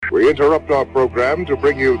We interrupt our program to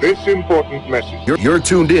bring you this important message. You're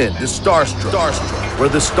tuned in to Starstruck, where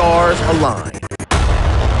the stars align.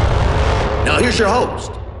 Now here's your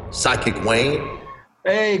host, Psychic Wayne.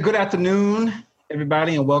 Hey, good afternoon,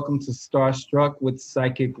 everybody, and welcome to Starstruck with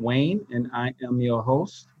Psychic Wayne. And I am your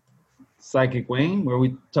host, Psychic Wayne, where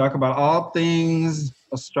we talk about all things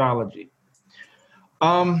astrology.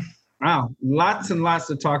 Wow, lots and lots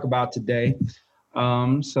to talk about today.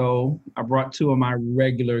 So I brought two of my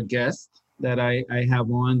regular guests that I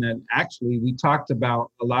have on that actually we talked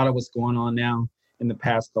about a lot of what's going on now in the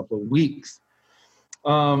past couple of weeks.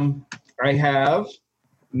 I have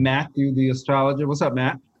Matthew, the astrologer. What's up,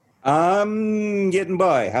 Matt? I'm getting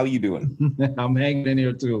by. How you doing? I'm hanging in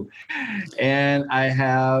here too. And I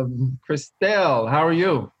have Christelle. How are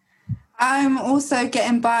you? I'm also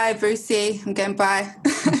getting by, Brucey. I'm getting by.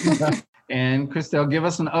 And Christelle, give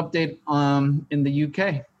us an update in the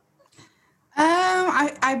UK.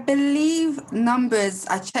 I believe numbers,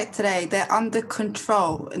 I checked today, they're under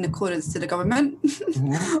control in accordance to the government,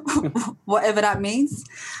 whatever that means.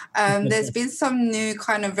 There's been some new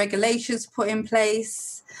kind of regulations put in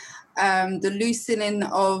place. The loosening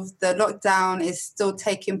of the lockdown is still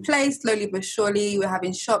taking place, slowly but surely. We're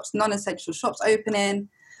having shops, non-essential shops opening.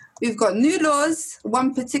 We've got new laws,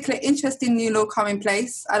 one particular interesting new law coming in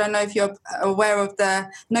place. I don't know if you're aware of the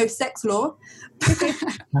no sex law.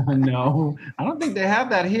 No, I don't think they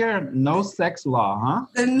have that here. No sex law, huh?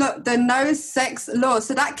 The no sex law.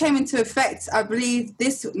 So that came into effect, I believe,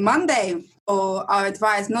 this Monday, or are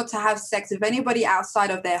advised not to have sex with anybody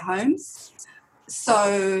outside of their homes.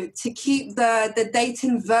 So to keep the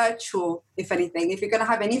dating virtual, if anything, if you're going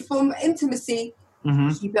to have any form of intimacy,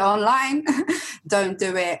 keep it online. Don't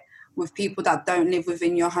do it with people that don't live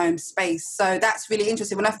within your home space. So that's really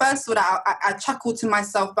interesting. When I first saw that, I chuckled to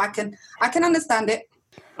myself, but I can understand it.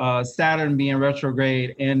 Saturn being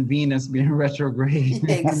retrograde and Venus being retrograde.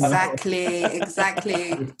 Exactly.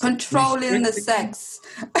 Controlling the sex.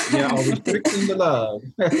 Yeah, or restricting the love.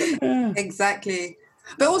 Exactly.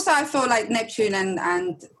 But also I feel like Neptune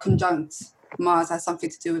and conjunct Mars has something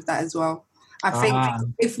to do with that as well. I think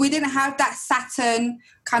if we didn't have that Saturn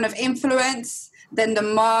kind of influence, then the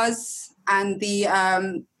Mars and the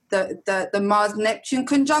Mars-Neptune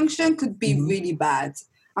conjunction could be really bad.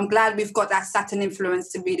 I'm glad we've got that Saturn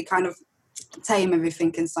influence to really kind of tame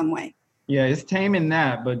everything in some way. Yeah, it's taming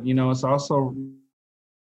that, but, it's also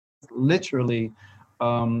literally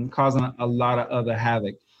causing a lot of other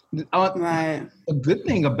havoc. Right. A good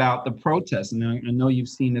thing about the protests, and I know you've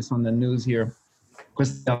seen this on the news here,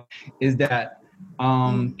 Christelle, is that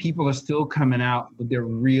people are still coming out, but they're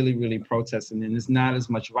really, really protesting, and it's not as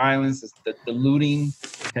much violence. It's the looting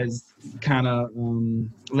has kind of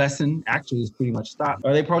lessened. Actually, it's pretty much stopped.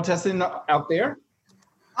 Are they protesting out there?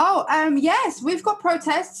 Oh, yes, we've got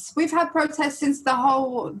protests. We've had protests since the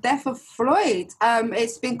whole death of Floyd.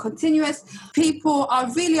 It's been continuous. People are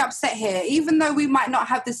really upset here, even though we might not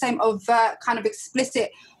have the same overt kind of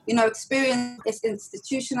explicit experience. It's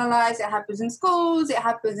institutionalized. It happens in schools. It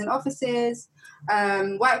happens in offices,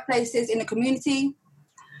 workplaces, in the community.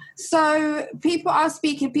 So people are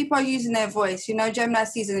speaking. People are using their voice. Gemini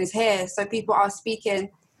season is here, so people are speaking.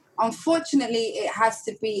 Unfortunately, it has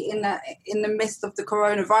to be in the midst of the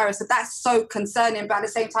coronavirus. So that's so concerning. But at the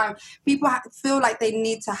same time, people feel like they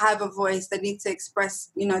need to have a voice. They need to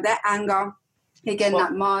express, their anger. Again,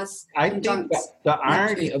 that Mars. I think that the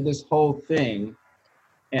irony of this whole thing,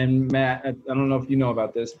 and Matt, I don't know if you know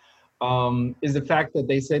about this, is the fact that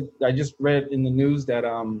they said, I just read in the news that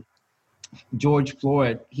George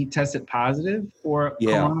Floyd, he tested positive for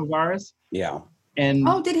coronavirus. Yeah. And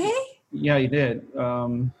did he? Yeah, he did.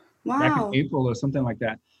 Wow. Back in April or something like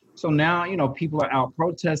that. So now, people are out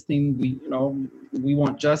protesting. We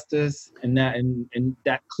want justice, and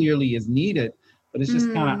that clearly is needed. But it's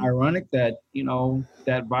just kind of ironic that,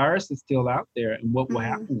 that virus is still out there, and what will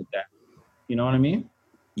happen with that? You know what I mean?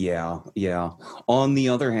 Yeah. On the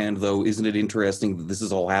other hand, though, isn't it interesting that this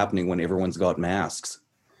is all happening when everyone's got masks?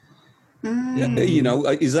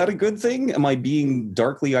 Is that a good thing? Am I being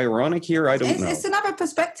darkly ironic here? I don't know. It's another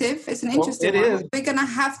perspective. It's an interesting one. Is. We're going to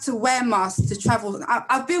have to wear masks to travel.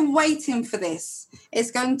 I've been waiting for this.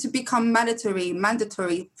 It's going to become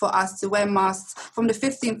mandatory for us to wear masks from the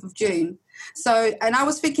 15th of June. So, and I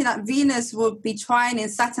was thinking that Venus will be trining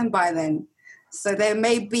Saturn by then. So there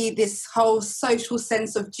may be this whole social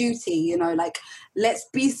sense of duty, let's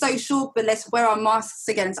be social, but let's wear our masks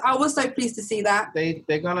again. So I was so pleased to see that.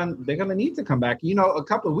 They're gonna need to come back. A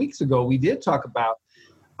couple of weeks ago, we did talk about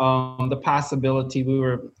the possibility. We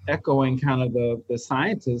were echoing kind of the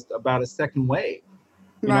scientists about a second wave.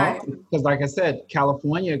 You Right. know, because like I said,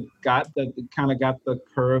 California got the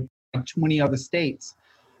curve. 20 other states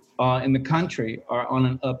in the country are on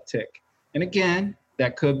an uptick. And again,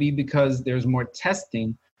 that could be because there's more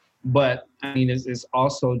testing, but I mean, it's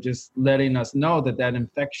also just letting us know that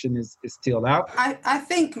infection is still out. I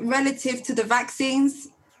think relative to the vaccines,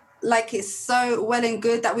 like it's so well and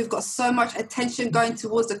good that we've got so much attention going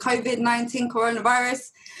towards the COVID-19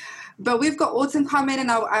 coronavirus. But we've got autumn coming, and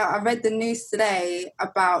I read the news today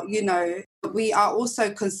about, you know, we are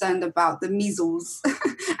also concerned about the measles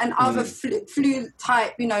and other flu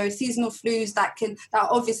type, you know, seasonal flus that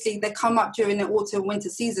obviously they come up during the autumn winter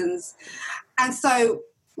seasons. And so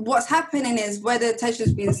what's happening is where the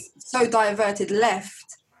attention's been so diverted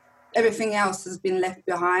left, everything else has been left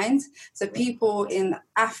behind. So people in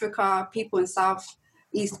Africa, people in Southeast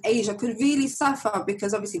Asia could really suffer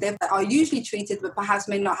because obviously they are usually treated, but perhaps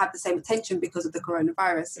may not have the same attention because of the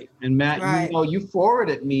coronavirus. And Matt, Right. you know, you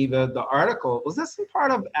forwarded me the article. Was that some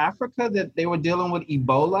part of Africa that they were dealing with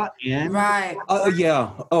Ebola and? Right. Yeah.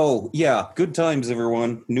 Oh, yeah. Good times,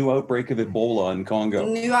 everyone. New outbreak of Ebola in Congo.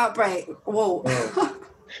 New outbreak. Whoa.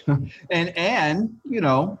 And you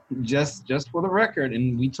know, just for the record,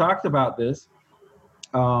 and we talked about this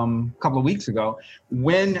a couple of weeks ago,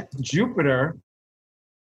 when Jupiter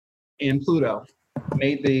and Pluto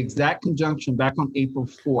made the exact conjunction back on April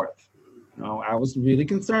 4th. You know, I was really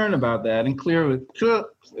concerned about that, and clearly, I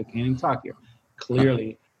can't even talk here.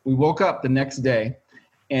 Clearly, we woke up the next day,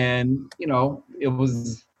 and you know, it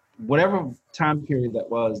was whatever time period that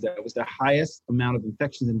was the highest amount of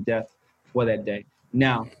infections and death for that day.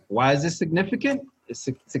 Now, why is this significant? It's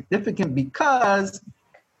significant because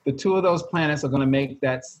the two of those planets are going to make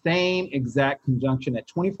that same exact conjunction at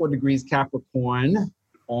 24 degrees Capricorn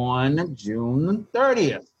on June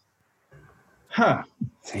 30th. Huh.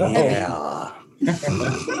 Yeah.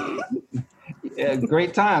 Yeah,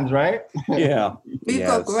 great times, right? Yeah. We've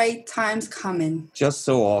got great times coming. Just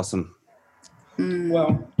so awesome.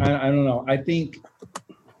 Well, I don't know. I think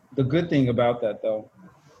the good thing about that, though,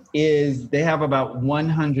 is they have about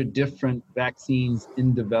 100 different vaccines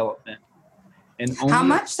in development. And only How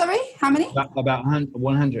much? Sorry? How many? About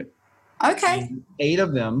 100. Okay. And 8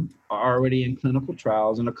 of them are already in clinical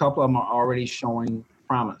trials, and a couple of them are already showing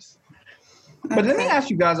promise. But let me ask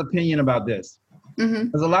you guys' opinion about this. Mm-hmm.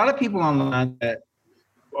 There's a lot of people online that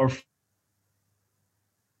are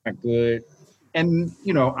good. And,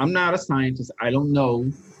 you know, I'm not a scientist. I don't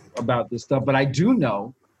know about this stuff, but I do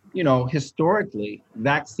know, you know, historically,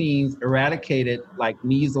 vaccines eradicated like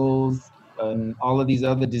measles and all of these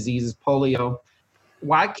other diseases, polio.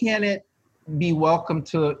 Why can't it be welcome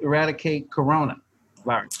to eradicate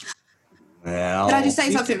coronavirus? Well, Can I just say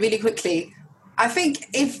something really quickly? I think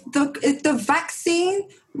if the vaccine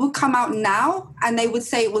would come out now and they would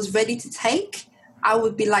say it was ready to take, I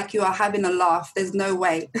would be like, you are having a laugh. There's no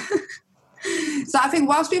way. So I think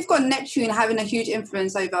whilst we've got Neptune having a huge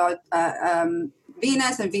influence over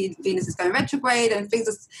Venus, and Venus is going retrograde, and things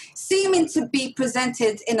are seeming to be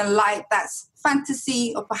presented in a light that's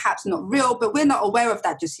fantasy or perhaps not real, but we're not aware of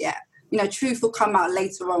that just yet. You know, truth will come out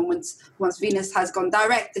later on once Venus has gone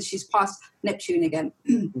direct and she's past Neptune again.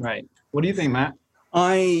 Right. What do you think, Matt?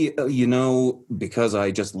 You know, because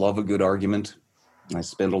I just love a good argument, I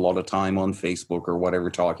spend a lot of time on Facebook or whatever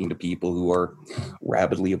talking to people who are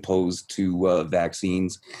rabidly opposed to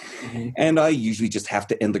vaccines. Mm-hmm. And I usually just have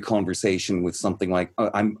to end the conversation with something like,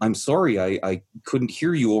 I'm sorry, I couldn't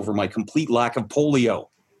hear you over my complete lack of polio.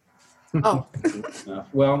 Oh.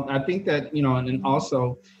 Well, I think that, you know, and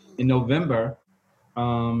also in November,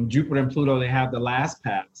 Jupiter and Pluto, they have the last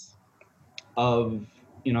pass of,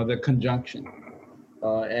 you know, the conjunction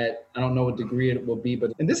at, I don't know what degree it will be,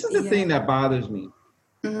 but, and this is the thing that bothers me.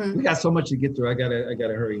 Mm-hmm. We got so much to get through. I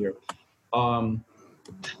gotta hurry here.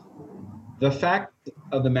 The fact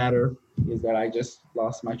of the matter is that I just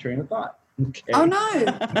lost my train of thought. Okay. Oh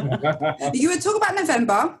no! You were talking about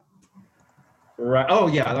November, right? Oh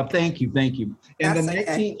yeah. Thank you. In That's the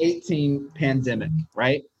 1918 pandemic,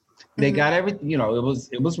 right? They got everything. You know,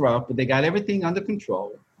 it was rough, but they got everything under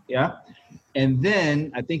control. Yeah. And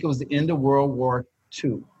then I think it was the end of World War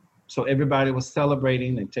II. So everybody was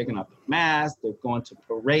celebrating and taking off their masks, they're going to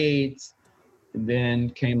parades, and then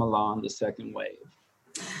came along the second wave.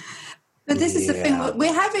 But this is the thing,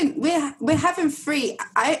 we're having three.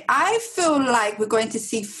 I feel like we're going to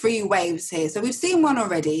see 3 waves here. So we've seen one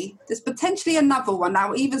already. There's potentially another one.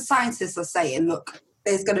 Now even scientists are saying, look,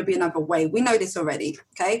 there's going to be another wave. We know this already,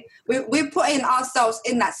 okay? We're putting ourselves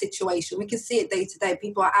in that situation. We can see it day to day.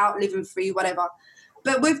 People are out living free, whatever.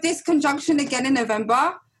 But with this conjunction again in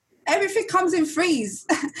November, everything comes in threes.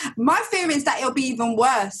 My fear is that it'll be even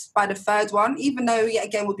worse by the third one, even though, yet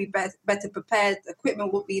again, we'll be better prepared.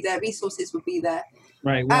 Equipment will be there. Resources will be there.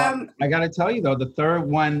 Right. Well, I got to tell you, though, the third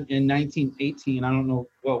one in 1918, I don't know,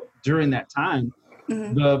 well, during that time,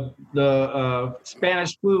 the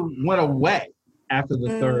Spanish flu went away after the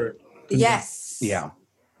third. Yes. Yeah.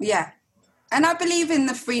 Yeah. And I believe in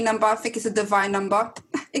the 3 number. I think it's a divine number.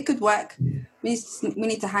 It could work. We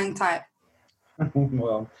need to hang tight.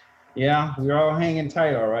 Well, yeah, we're all hanging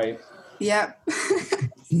tight, all right. Yep.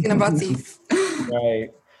 Skin of our teeth. Right.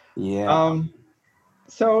 Yeah.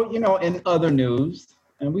 So, in other news,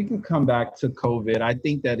 and we can come back to COVID, I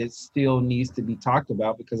think that it still needs to be talked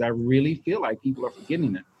about because I really feel like people are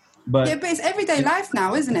forgetting it. But it's everyday life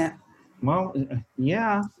now, isn't it? Well,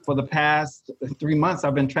 yeah, for the past 3 months,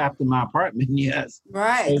 I've been trapped in my apartment, yes.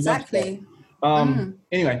 Right, exactly.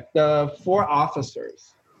 Anyway, the 4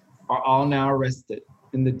 officers are all now arrested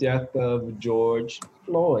in the death of George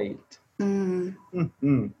Floyd. And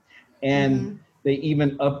they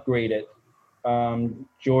even upgraded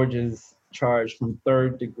George's charge from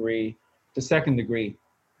 3rd degree to 2nd degree.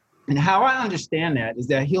 And how I understand that is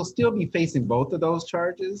that he'll still be facing both of those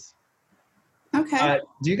charges. Okay.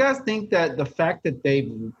 Do you guys think that the fact that they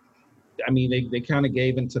kind of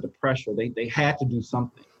gave into the pressure, they had to do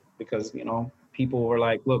something because, people were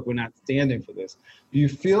like, look, we're not standing for this. Do you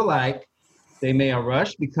feel like they may have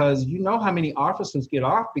rushed because you know how many officers get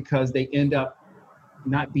off because they end up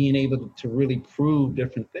not being able to really prove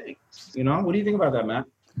different things? What do you think about that, Matt?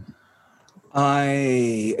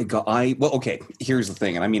 Well, okay, here's the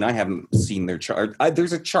thing. And I haven't seen their chart.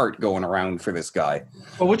 There's a chart going around for this guy.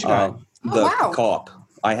 Oh, which guy? The cop.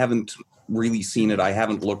 I haven't really seen it. I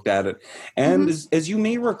haven't looked at it. And as you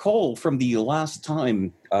may recall from the last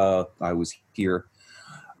time I was here,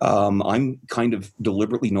 I'm kind of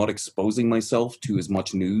deliberately not exposing myself to as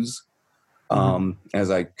much news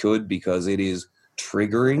as I could because it is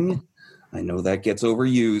triggering. I know that gets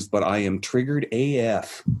overused, but I am triggered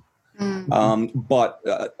AF.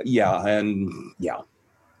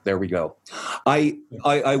 There we go.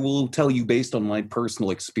 I will tell you based on my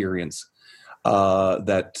personal experience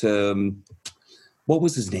that what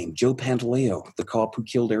was his name? Joe Pantaleo, the cop who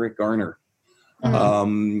killed Eric Garner.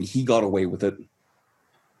 He got away with it.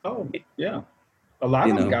 Oh, yeah. A lot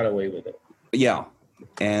of them got away with it. Yeah.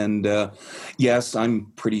 And yes,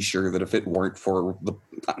 I'm pretty sure that if it weren't for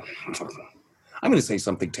I'm going to say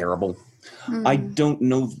something terrible. I don't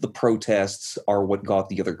know that the protests are what got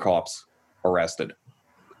the other cops arrested.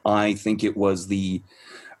 I think it was the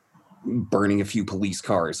burning a few police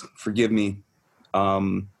cars. Forgive me.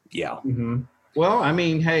 Yeah. Well,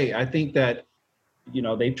 hey, I think that,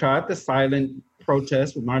 they tried the silent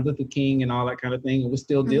protest with Martin Luther King and all that kind of thing, and we're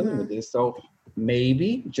still dealing with this. So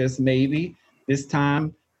maybe, just maybe, this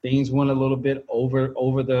time things went a little bit over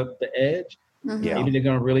the edge. Yeah. Maybe they're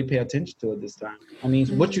going to really pay attention to it this time.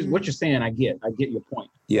 What you're saying, I get your point.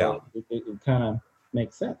 Yeah. So it kind of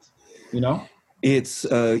makes sense, It's,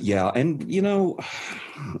 and,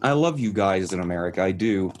 I love you guys in America. I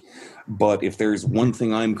do. But if there's one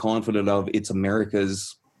thing I'm confident of, it's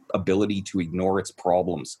America's ability to ignore its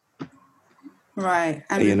problems. Right.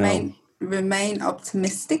 And remain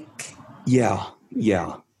optimistic. Yeah.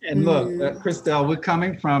 Yeah. And look, Christelle,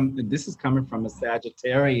 this is coming from a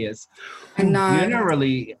Sagittarius who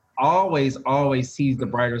generally always sees the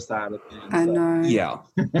brighter side of things. I know. Yeah.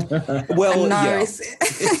 Well, yeah.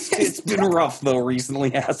 It's been rough though recently,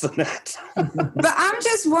 hasn't it? But I'm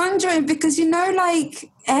just wondering because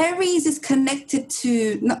Aries is connected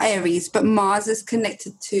to not Aries, but Mars is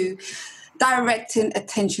connected to directing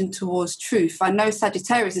attention towards truth. I know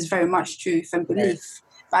Sagittarius is very much truth and belief,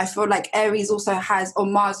 but I feel like Aries also has, or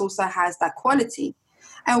Mars also has that quality.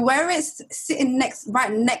 And where it's sitting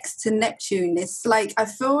right next to Neptune, it's like, I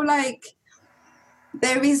feel like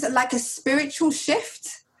there is like a spiritual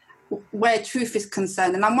shift where truth is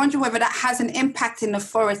concerned. And I'm wondering whether that has an impact in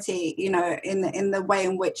authority, in the way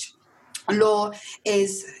in which law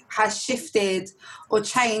has shifted or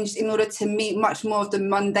changed in order to meet much more of the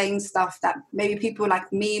mundane stuff that maybe people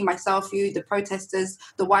like me, myself, you, the protesters,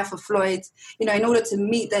 the wife of Floyd, in order to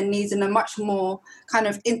meet their needs in a much more kind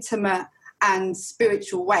of intimate and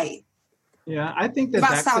spiritual way. Yeah, I think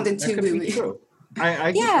that sounding too woo-woo.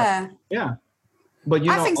 I get that. Yeah. But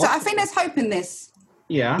I think so. I think there's hope in this.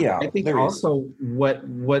 Yeah. I think also what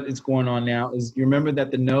is going on now is you remember that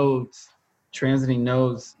the nodes, transiting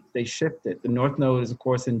nodes, they shifted. The North Node is, of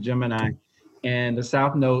course, in Gemini, and the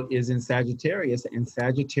South Node is in Sagittarius, and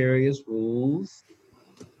Sagittarius rules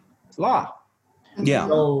law. Yeah.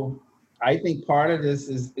 So I think part of this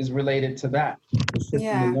is related to that, the shifting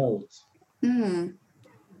the nodes.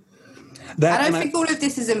 That I and don't think all of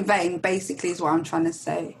this is in vain, basically, is what I'm trying to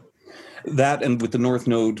say. that and with the North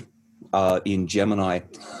Node in Gemini,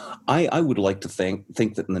 I would like to think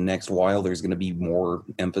that in the next while there's going to be more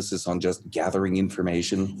emphasis on just gathering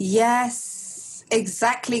information. Yes,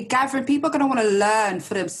 exactly. Gathering, people are going to want to learn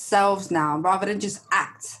for themselves now rather than just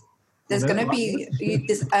act. There's going to be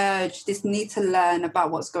this urge, this need to learn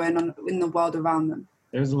about what's going on in the world around them.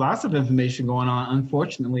 There's lots of information going on.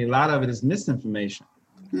 Unfortunately, a lot of it is misinformation.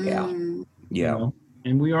 Yeah. You know?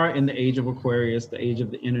 And we are in the age of Aquarius, the age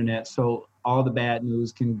of the internet. So all the bad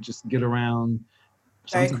news can just get around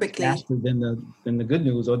Very quickly. faster than the good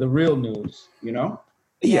news or the real news, you know?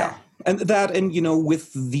 Yeah. And you know,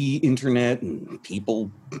 with the internet and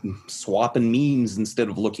people swapping memes instead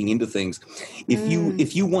of looking into things,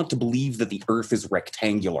 if you want to believe that the earth is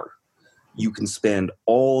rectangular, you can spend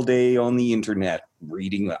all day on the internet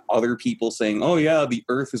reading other people saying, oh yeah, the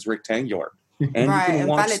earth is rectangular. And right, you can and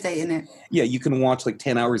watch, validating it. Yeah, you can watch like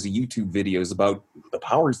 10 hours of YouTube videos about the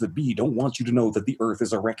powers that be don't want you to know that the earth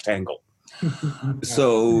is a rectangle.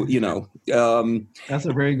 So, you know. That's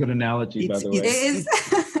a very good analogy, by the way. It is.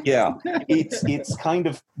 Yeah, it's kind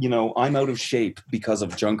of, you know, I'm out of shape because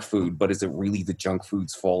of junk food, but is it really the junk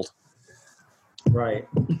food's fault? Right.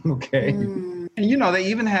 Okay. And, you know, they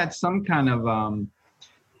even had some kind of,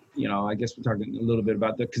 you know, I guess we're talking a little bit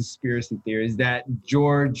about the conspiracy theories that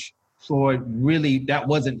George Floyd really, that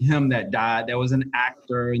wasn't him that died. That was an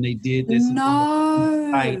actor, and they did this to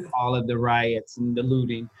fight all of the riots and the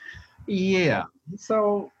looting. Yeah.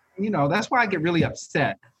 So, you know, that's why I get really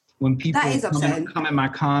upset when people come in my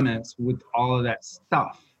comments with all of that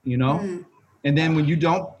stuff, you know? And then when you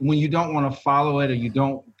don't want to follow it or you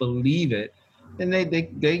don't believe it, then they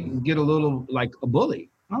get a little like a bully.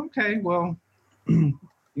 Okay, well,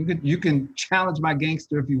 you can challenge my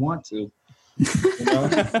gangster if you want to. You know?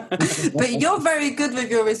 But you're very good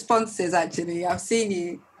with your responses, actually. I've seen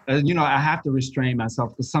you. You know, I have to restrain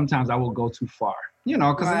myself because sometimes I will go too far. You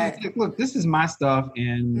know, because like, look, this is my stuff,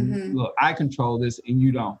 and look, I control this, and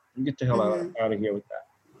you don't. You get the hell out of here with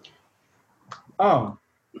that.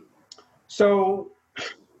 So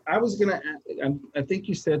I was gonna. I think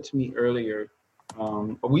you said to me earlier.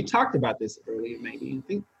 We talked about this earlier, maybe.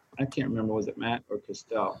 I can't remember. Was it Matt or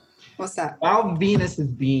Christelle? What's that? While Venus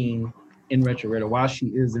is being in retrograde, or while she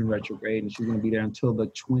is in retrograde, and she's going to be there until the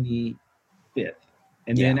 25th,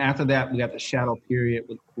 and then after that, we got the shadow period,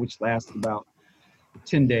 which lasts about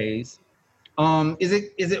 10 days. Is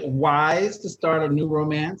it wise to start a new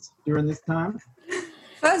romance during this time?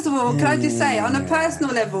 First of all, can I just say, on a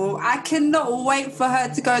personal level, I cannot wait for her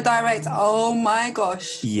to go direct. Oh my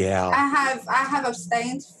gosh. Yeah. I have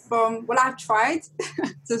abstained from, well, I've tried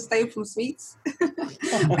to abstain from sweets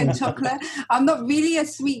and chocolate. I'm not really a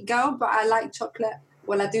sweet girl, but I like chocolate.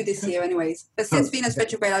 Well, I do this year anyways. But since Venus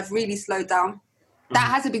retrograde, I've really slowed down.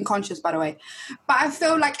 That hasn't been conscious, by the way. But I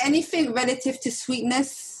feel like anything relative to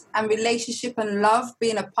sweetness and relationship and love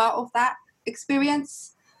being a part of that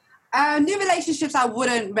experience. New relationships I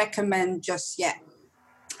wouldn't recommend just yet.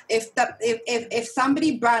 If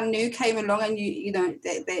somebody brand new came along and you know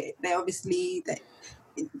they obviously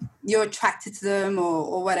you're attracted to them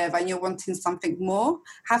or whatever, and you're wanting something more,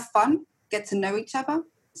 have fun, get to know each other,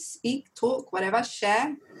 speak, talk, whatever,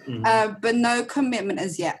 share, but no commitment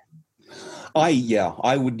as yet.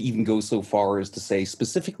 I would even go so far as to say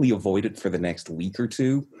specifically avoid it for the next week or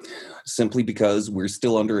two, simply because we're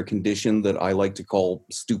still under a condition that I like to call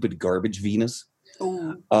stupid garbage Venus.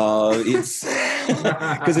 It's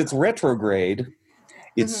because it's retrograde,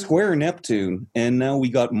 it's square Neptune, and now we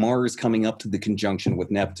got Mars coming up to the conjunction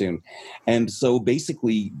with Neptune. And so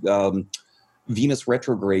basically, Venus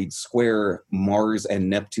retrograde square Mars and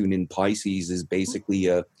Neptune in Pisces is basically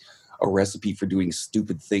a recipe for doing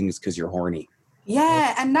stupid things because you're horny.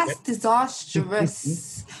 Yeah, and that's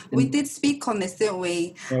disastrous. We did speak on this, didn't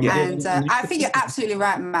we? And I think you're absolutely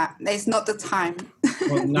right, Matt. It's not the time.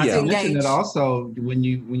 Well, not to mention that also when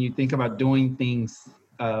you think about doing things,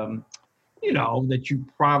 you know, that you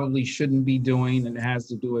probably shouldn't be doing, and it has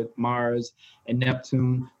to do with Mars and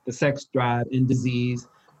Neptune, the sex drive and disease.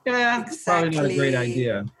 Yeah, exactly. Probably not a great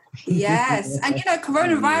idea. Yes, and you know,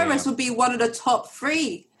 coronavirus would be one of the top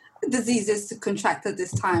 3 diseases to contract at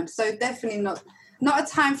this time. So definitely not a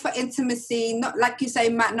time for intimacy. Not like you say,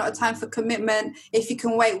 Matt, not a time for commitment. If you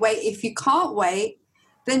can wait. If you can't wait,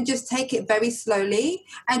 then just take it very slowly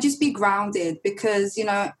and just be grounded, because, you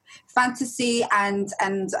know, fantasy and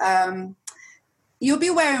you'll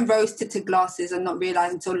be wearing rose-tinted glasses and not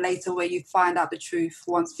realize until later where you find out the truth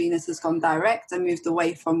once Venus has gone direct and moved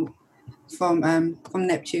away from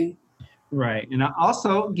Neptune. Right. And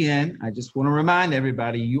also, again, I just want to remind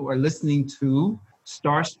everybody, you are listening to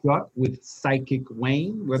Starstruck with Psychic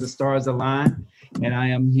Wayne, where the stars align. And I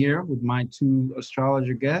am here with my two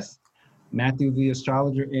astrologer guests, Matthew the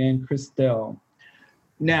astrologer and Christelle.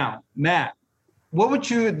 Now, Matt, what would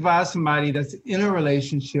you advise somebody that's in a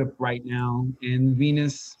relationship right now and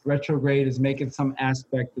Venus retrograde is making some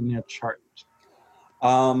aspect in their chart?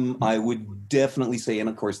 I would definitely say, and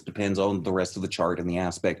of course it depends on the rest of the chart and the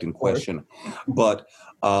aspect in question, but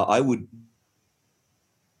I would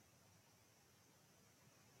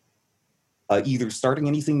either starting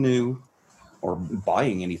anything new or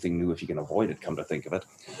buying anything new if you can avoid it, come to think of it.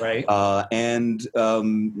 Right.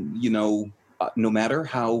 No matter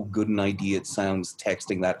how good an idea it sounds,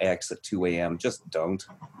 texting that ex at 2 a.m., just don't.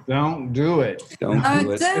 Don't do it. Don't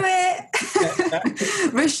do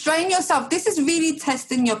it. Restrain yourself. This is really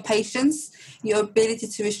testing your patience, your ability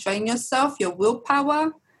to restrain yourself, your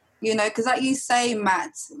willpower. You know, because like you say,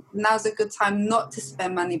 Matt, now's a good time not to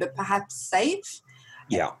spend money, but perhaps save.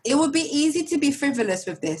 Yeah. It would be easy to be frivolous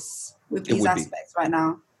with these aspects right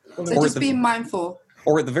now. So just be mindful.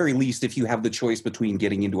 Or at the very least, if you have the choice between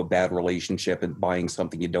getting into a bad relationship and buying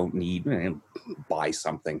something you don't need, buy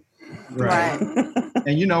something. Right.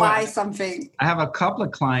 And buy something. I have a couple of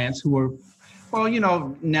clients who are,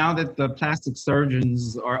 now that the plastic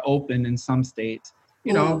surgeons are open in some states,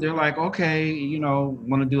 they're like, okay,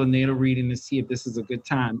 want to do a natal reading to see if this is a good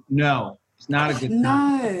time. No, it's not a good time.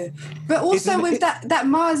 No. But also with that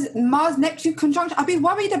Mars-Neptune conjunction, I'd be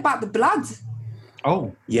worried about the blood.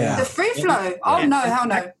 Oh, yeah. The free flow. Oh, no, hell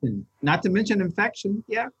no. Not to mention infection.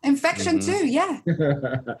 Yeah. Infection too, yeah.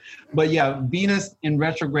 But yeah, Venus in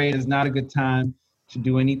retrograde is not a good time to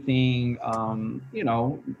do anything,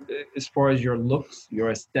 as far as your looks,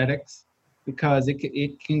 your aesthetics, because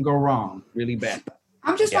it can go wrong really bad.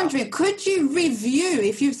 I'm just wondering, could you review,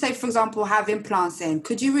 if you say, for example, have implants in,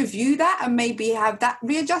 could you review that and maybe have that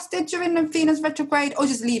readjusted during the Venus retrograde, or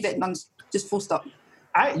just leave it just full stop?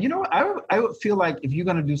 I would feel like if you're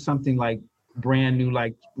going to do something like brand new,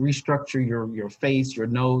 like restructure your face, your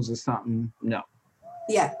nose or something, no.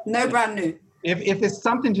 Yeah, no brand new. If it's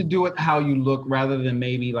something to do with how you look rather than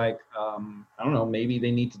maybe like, I don't know, maybe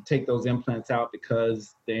they need to take those implants out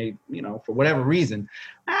because they, for whatever reason,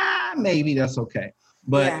 maybe that's okay.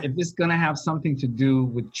 But if it's going to have something to do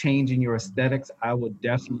with changing your aesthetics, I would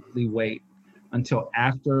definitely wait until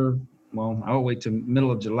after. Well, I will wait to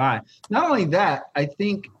middle of July. Not only that, I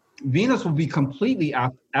think Venus will be completely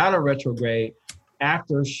out of retrograde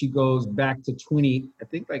after she goes back to 25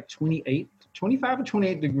 or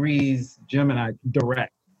 28 degrees Gemini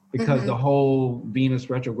direct, because the whole Venus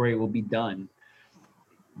retrograde will be done.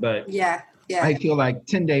 But I feel like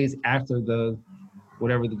 10 days after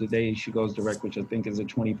whatever the day she goes direct, which I think is the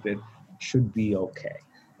 25th, should be okay.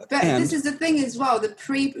 But this is the thing as well, the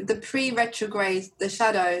pre-retrograde, the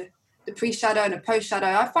shadow, the pre-shadow and the post-shadow,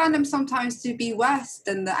 I find them sometimes to be worse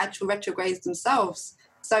than the actual retrogrades themselves.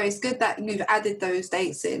 So it's good that you've added those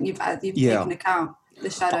dates in, you've taken account the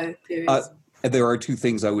shadow periods. There are two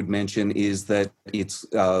things I would mention is that it's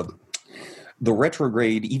the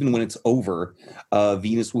retrograde, even when it's over,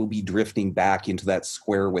 Venus will be drifting back into that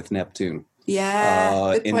square with Neptune.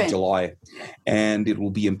 In July, and it will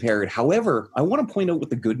be impaired. However, I want to point out what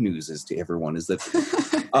the good news is to everyone is that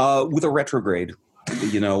with a retrograde,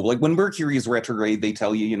 like when Mercury is retrograde, they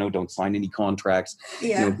tell you, don't sign any contracts.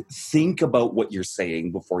 Think about what you're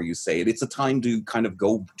saying before you say it. It's a time to kind of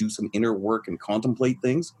go do some inner work and contemplate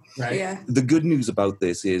things. Right. Yeah. The good news about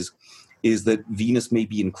this is that Venus may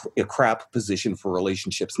be in a crap position for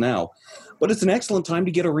relationships now, but it's an excellent time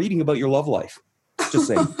to get a reading about your love life. Just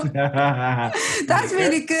saying. That's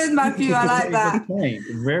really good, Matthew. I like that.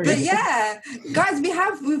 Guys,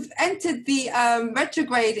 we've entered the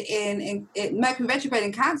retrograde in Mercury retrograde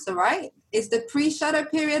in Cancer, right? It's the pre-shadow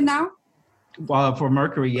period now. Well, for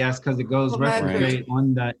Mercury, yes, because it goes retrograde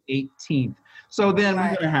on the 18th. So then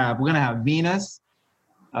we're gonna have Venus,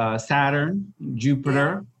 Saturn,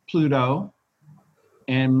 Jupiter, Pluto,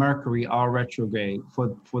 and Mercury all retrograde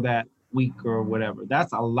for that week or whatever.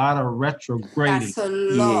 That's a lot of retrograding. That's a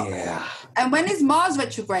lot. Yeah. And when is Mars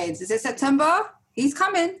retrograde? Is it September? He's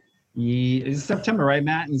coming. Yeah, it's September, right,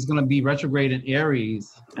 Matt? And it's going to be retrograde in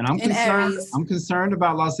Aries. And I'm concerned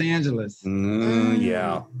about Los Angeles.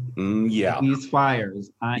 Yeah. These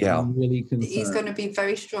fires. I am really concerned. He's going to be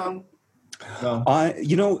very strong. So.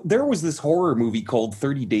 There was this horror movie called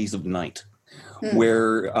 30 Days of Night,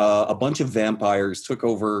 where a bunch of vampires took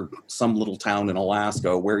over some little town in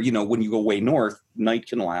Alaska where, when you go way north, night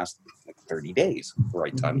can last like 30 days, the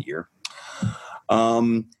right time of year.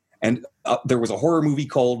 And there was a horror movie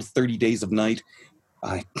called 30 Days of Night.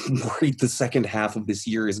 I'm worried the second half of this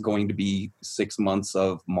year is going to be 6 months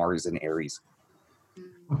of Mars in Aries.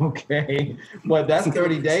 Okay. Well, that's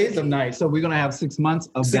 30 days of night. So we're going to have 6 months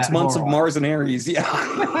of 6 that months of horror. Mars and Aries.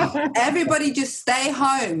 Yeah. Everybody just stay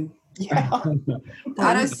home. I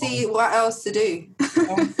don't see what else to do.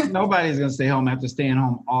 Nobody's going to stay home after staying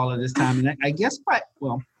home all of this time. And I guess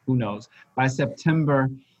who knows? By September,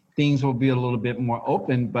 things will be a little bit more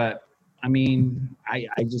open. But I mean, I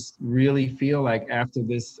just really feel like after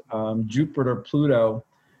this Jupiter-Pluto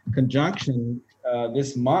conjunction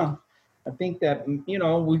this month, I think that,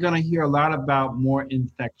 we're going to hear a lot about more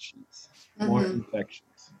infections.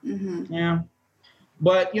 Yeah.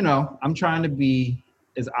 But, I'm trying to be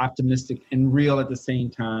as optimistic and real at the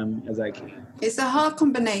same time as I can. It's a hard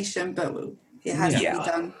combination, but it has to be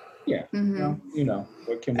done. Yeah.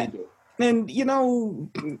 What can we do? And,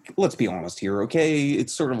 let's be honest here, okay?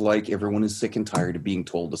 It's sort of like everyone is sick and tired of being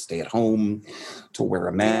told to stay at home, to wear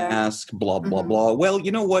a mask, blah, blah, blah. Well,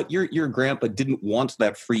 you know what? Your grandpa didn't want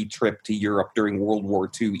that free trip to Europe during World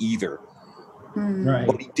War II either. Right.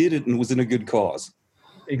 But he did it and was in a good cause.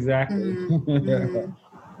 Exactly.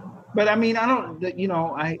 But I mean, I don't,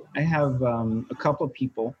 I have a couple of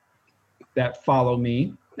people that follow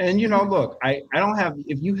me. And, look, I don't have,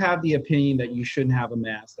 if you have the opinion that you shouldn't have a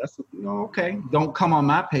mask, that's, okay. Don't come on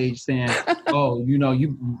my page saying,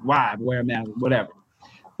 why wear a mask, whatever.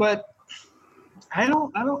 But I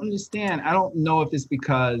don't understand. I don't know if it's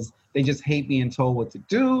because they just hate being told what to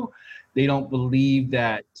do. They don't believe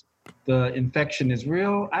that the infection is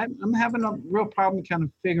real. I'm having a real problem kind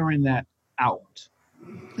of figuring that out.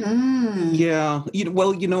 Yeah,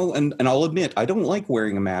 and I'll admit, I don't like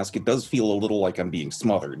wearing a mask. It does feel a little like I'm being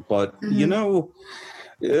smothered, but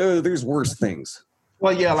there's worse things.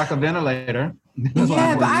 Well, yeah, like a ventilator.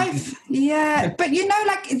 Yeah, but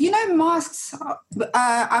masks,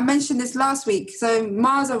 I mentioned this last week. So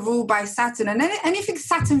Mars are ruled by Saturn, and anything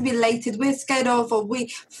Saturn related we're scared of, or we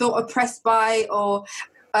feel oppressed by, or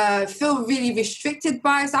feel really restricted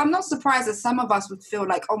by. So I'm not surprised that some of us would feel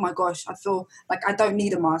like, oh my gosh, I feel like I don't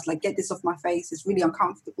need a mask, like get this off my face, it's really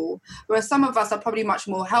uncomfortable. Whereas some of us are probably much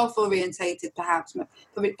more health orientated, perhaps,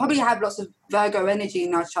 probably have lots of Virgo energy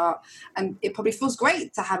in our chart, and it probably feels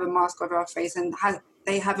great to have a mask over our face, and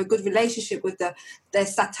they have a good relationship with their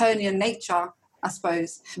Saturnian nature, I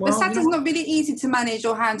suppose. Well, but Saturn's not really easy to manage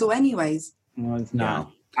or handle anyways. No, it's not.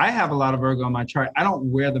 Yeah. I have a lot of Virgo on my chart. I don't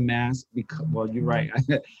wear the mask because, well, you're right.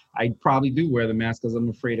 I probably do wear the mask because I'm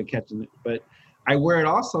afraid of catching it. But I wear it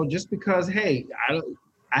also just because, hey, I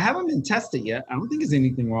haven't been tested yet. I don't think there's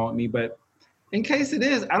anything wrong with me. But in case it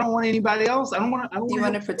is, I don't want anybody else. You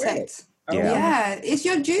want to protect. Yeah, it's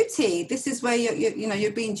your duty. This is where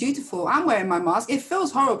you're being dutiful. I'm wearing my mask. It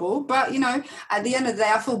feels horrible, but at the end of the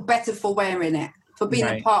day, I feel better for wearing it, for being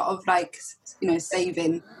a part of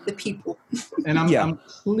saving the people. And I'm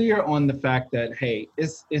clear on the fact that, hey,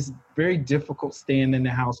 it's very difficult staying in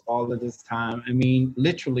the house all of this time. I mean,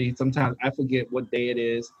 literally, sometimes I forget what day it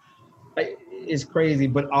is. It's crazy.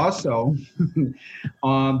 But also,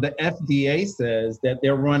 the FDA says that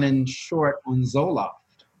they're running short on Zoloft.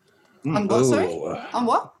 On what, sorry? On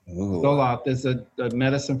what? Zoloft is a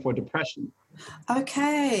medicine for depression.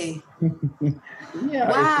 Okay. Yeah.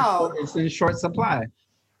 Wow. It's in short supply,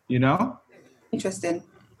 Interesting.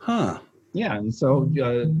 Huh. Yeah, and so...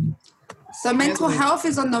 so mental health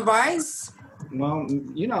is on the rise? Well,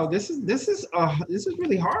 this is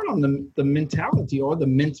really hard on the mentality or the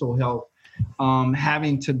mental health,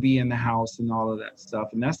 having to be in the house and all of that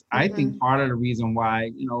stuff. And that's, I think, part of the reason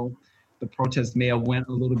why, the protest may have went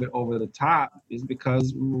a little bit over the top is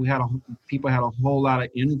because people had a whole lot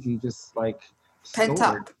of energy just like pent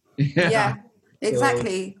up. Yeah,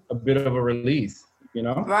 exactly. So a bit of a release,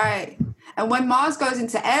 Right. And when Mars goes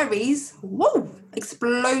into Aries, woo,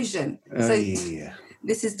 explosion.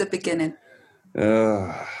 This is the beginning.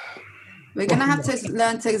 We're going to have to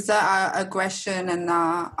learn to exert our aggression and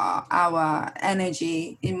our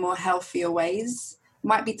energy in more healthier ways.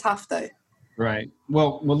 Might be tough though. Right.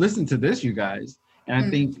 Well, listen to this, you guys. And I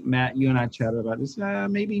think, Matt, you and I chatted about this.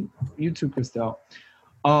 Maybe you too, Christelle.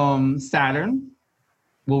 Saturn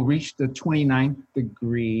will reach the 29th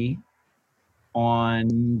degree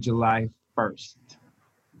on July 1st.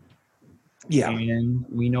 Yeah. And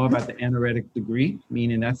we know about the anaretic degree,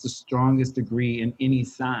 meaning that's the strongest degree in any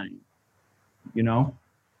sign,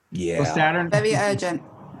 Yeah. So Saturn. Very urgent.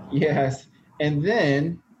 Yes. And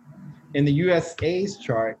then in the USA's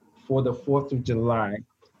chart, for the 4th of July.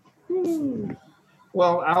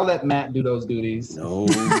 Well, I'll let Matt do those duties. No.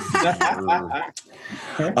 Matt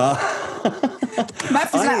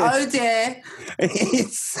is like, oh dear.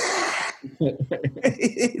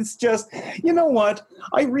 It's just, you know what?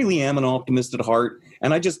 I really am an optimist at heart,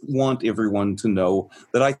 and I just want everyone to know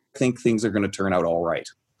that I think things are going to turn out all right.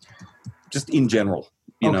 just in general,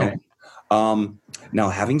 you Okay. know. Now,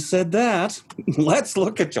 having said that, let's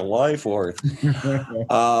look at July 4th.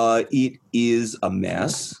 It is a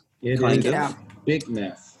mess, It kind is of, Yeah. big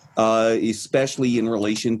mess. especially in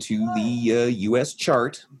relation to the U.S.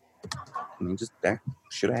 chart. I mean,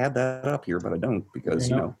 should have had that up here, but I don't because,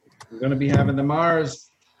 you know, We're going to be having the Mars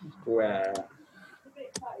square.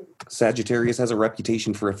 Sagittarius has a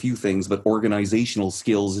reputation for a few things, but organizational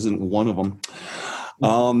skills isn't one of them.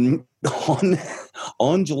 On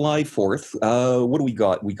July 4th, what do we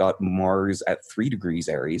got? We got Mars at 3 degrees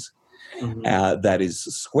Aries. Mhm. That is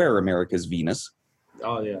square America's Venus.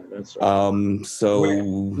 Oh, yeah, that's right. So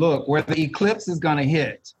Look, where the eclipse is going to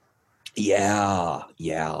hit. yeah.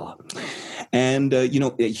 And, you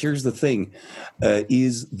know, here's the thing,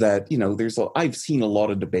 is that, you know, I've seen a lot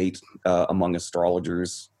of debate among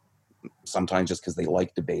astrologers, sometimes just because they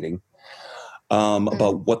like debating,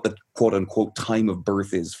 about what the quote unquote time of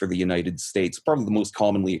birth is for the United States. Probably the most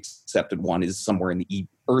commonly accepted one is somewhere in the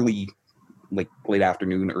early, like late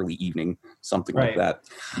afternoon, early evening, something like that,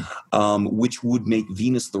 which would make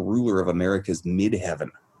Venus the ruler of America's midheaven.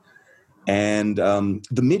 And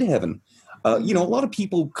the midheaven, you know, a lot of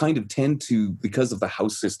people kind of tend to, because of the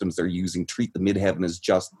house systems they're using, treat the midheaven as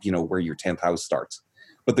just, you know, where your 10th house starts.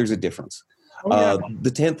 But there's a difference.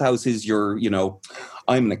 The 10th house is your, you know,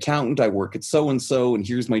 I'm an accountant, I work at so-and-so, and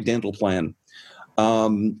here's my dental plan.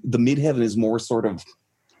 The midheaven is more sort of,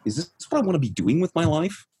 is this what I want to be doing with my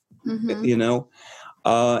life? You know?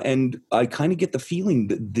 And I kind of get the feeling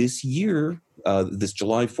that this year, this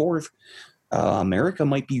July 4th, America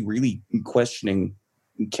might be really questioning,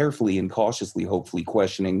 carefully and cautiously, hopefully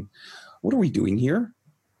questioning, what are we doing here?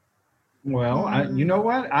 Well, you know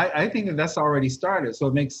what? I think that that's already started. So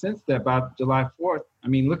it makes sense that about July 4th, I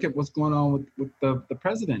mean, look at what's going on with the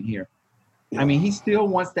president here. I mean, he still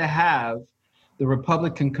wants to have the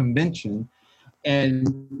Republican convention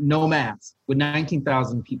and no mask with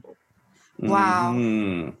 19,000 people. Wow.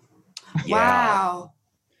 Yeah.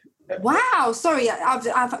 Wow. Sorry, I've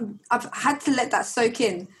had to let that soak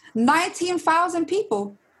in. 19,000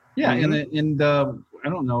 people. Yeah, in the I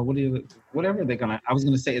don't know, whatever they're gonna. I was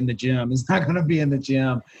gonna say in the gym. It's not gonna be in the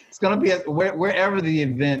gym. It's gonna be at wherever the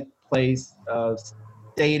event place,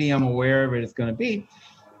 stadium or wherever it's gonna be.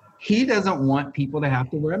 He doesn't want people to have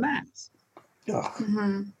to wear a mask.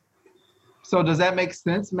 So does that make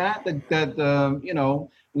sense, Matt? That you know,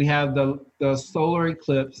 we have the solar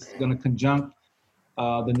eclipse going to conjunct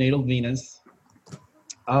the natal Venus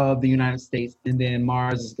of the United States, and then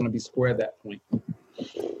Mars is going to be square at that point.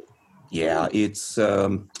 Yeah, it's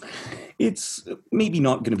maybe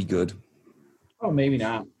not going to be good. Oh, maybe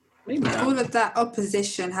not. Maybe not. All of that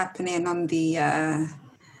opposition happening on the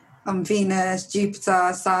on Venus,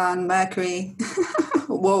 Jupiter, Sun, Mercury.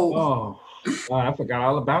 Whoa. Oh, I forgot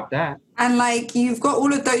all about that. And like you've got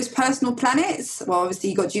all of those personal planets. Well, obviously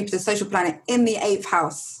you got Jupiter, social planet, in the 8th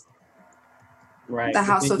house. Right. The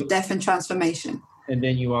house of death and transformation. And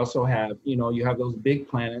then you also have, you know, you have those big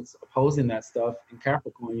planets opposing that stuff in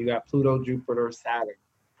Capricorn. You got Pluto, Jupiter, Saturn.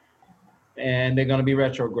 And they're going to be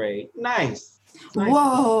retrograde. Nice.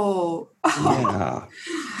 Whoa. Yeah.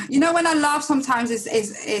 You know, when I laugh sometimes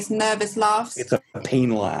it's nervous laughs. It's a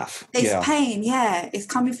pain laugh. It's pain, yeah. It's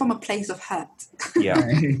coming from a place of hurt. Yeah.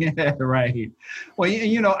 Yeah, right. Well,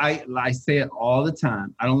 you know, I say it all the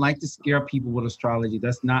time. I don't like to scare people with astrology.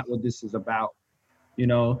 That's not what this is about. You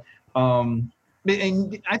know, and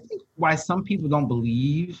I think why some people don't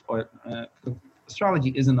believe, or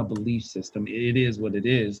astrology isn't a belief system. It is what it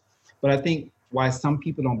is. But I think why some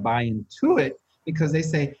people don't buy into it, because they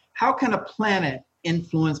say, how can a planet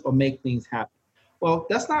influence or make things happen? Well,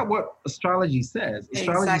 that's not what astrology says.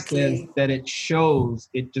 Astrology says that it shows,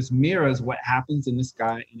 it just mirrors what happens in the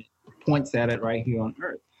sky, and it points at it right here on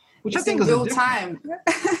Earth. Which It's I think in is real time.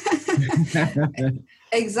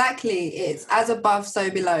 Exactly. It's as above, so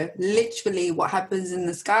below. Literally, what happens in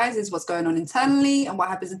the skies is what's going on internally, and what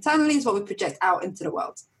happens internally is what we project out into the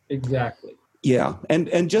world. Exactly. Yeah,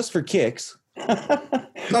 and just for kicks,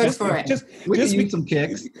 Go for it. We can use some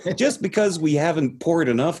kicks. Just because we haven't poured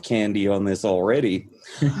enough candy on this already,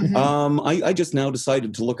 I just now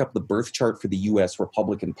decided to look up the birth chart for the U.S.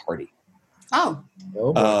 Republican Party. Oh.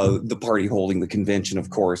 The party holding the convention, of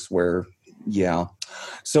course, where, yeah.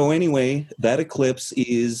 So anyway, that eclipse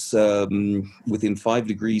is within 5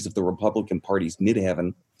 degrees of the Republican Party's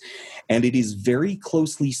midheaven, and it is very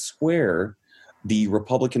closely square the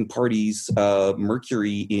Republican Party's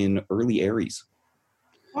Mercury in early Aries.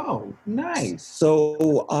 Oh, nice.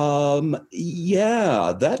 So,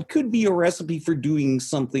 yeah, that could be a recipe for doing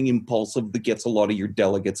something impulsive that gets a lot of your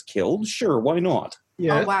delegates killed. Sure, why not?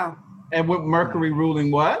 Yeah. Oh, wow. And with Mercury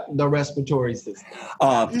ruling what? The respiratory system.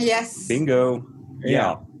 Yes. Bingo.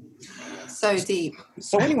 Yeah. So deep.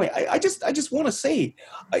 So anyway, I just want to say,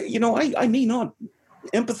 I may not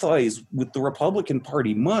empathize with the Republican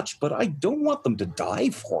Party much, but I don't want them to die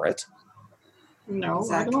for it. No,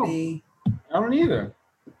 Exactly. I don't either.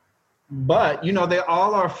 But, they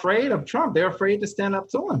all are afraid of Trump. They're afraid to stand up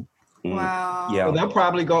to him. Wow. Yeah. So they'll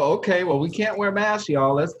probably go, okay, well, we can't wear masks,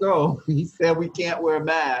 y'all. Let's go. He said we can't wear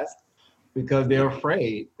masks because they're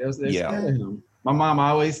afraid. They're scared of him. My mom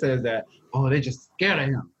always says that, oh, they're just scared of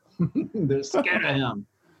him. They're scared of him.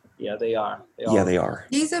 Yeah, they are. They are.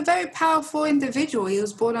 He's a very powerful individual. He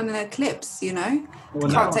was born on an eclipse,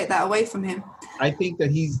 Well, Can't take that away from him. I think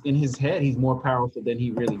that he's in his head, he's more powerful than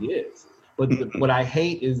he really is. But what I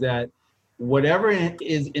hate is that whatever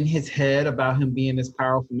is in his head about him being this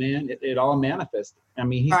powerful man, it all manifests. I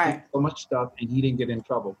mean, he's done so much stuff and he didn't get in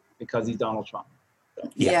trouble because he's Donald Trump. So,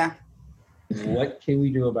 Yeah. what can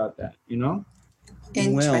we do about that,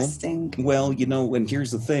 Interesting. Well, and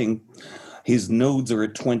here's the thing. His nodes are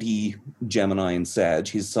at 20 Gemini and Sag.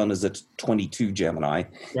 His sun is at 22 Gemini.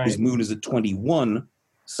 Right. His moon is at 21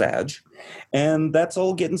 Sag. And that's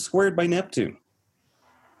all getting squared by Neptune.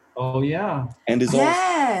 Oh, yeah. And is all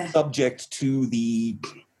Yeah. subject to the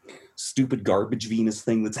stupid garbage Venus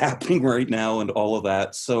thing that's happening right now and all of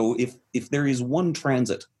that. So if there is one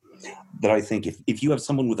transit that I think if you have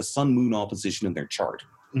someone with a sun-moon opposition in their chart,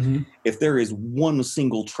 if there is one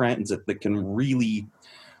single transit that can really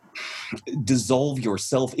dissolve your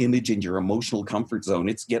self-image and your emotional comfort zone,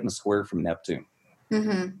 it's getting a square from Neptune.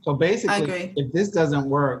 So I basically, agree. if this doesn't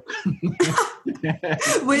work,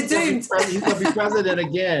 We're doomed. He's going to be president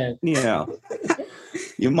again. Yeah.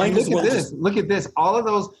 You might And as well just... Look at this. All of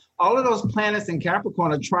those planets in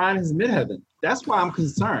Capricorn are trying his midheaven. That's why I'm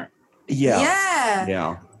concerned.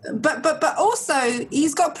 Yeah. But also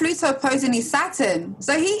he's got Pluto opposing his Saturn.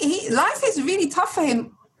 So he life is really tough for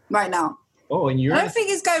him right now. Oh, and I Uranus, don't think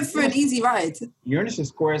he's going through an easy ride. Uranus is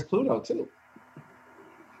squares Pluto too.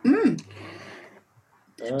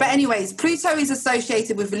 But anyways, Pluto is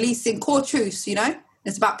associated with releasing core truths,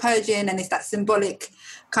 It's about purging and it's that symbolic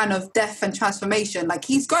kind of death and transformation. Like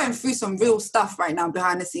he's going through some real stuff right now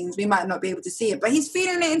behind the scenes. We might not be able to see it, but he's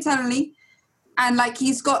feeling it internally. And like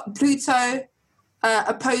he's got Pluto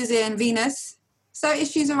opposing Venus. So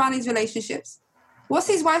issues around his relationships. What's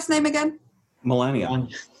his wife's name again? Melania.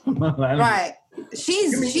 Right.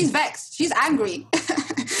 She's vexed. She's angry.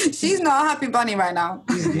 She's not a happy bunny right now.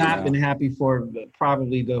 She's not been happy for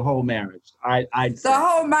probably the whole marriage. I'd say. The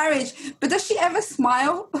whole marriage. But does she ever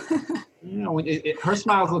smile? Her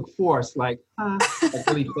smiles look forced, like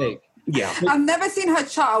really fake. Yeah. I've never seen her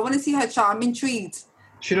chart. I want to see her chart. I'm intrigued.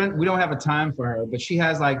 We don't have a time for her, but she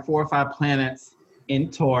has like 4 or 5 planets in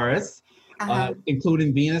Taurus,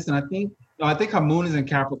 including Venus, and I think her moon is in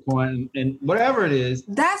Capricorn, and whatever it is.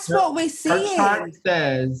 That's what we're seeing. Her chart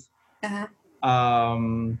says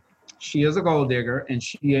she is a gold digger, and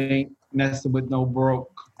she ain't messing with no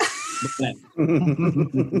broke.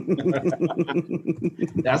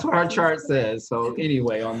 That's what our chart says. So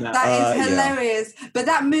anyway, on that. That is hilarious. Yeah. But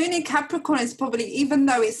that moon in Capricorn is probably, even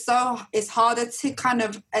though it's harder to kind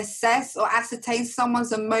of assess or ascertain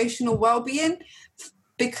someone's emotional well-being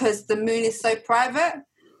because the moon is so private.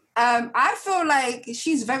 I feel like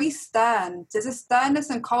she's very stern. There's a sternness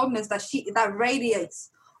and coldness that radiates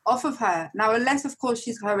off of her. Now, unless of course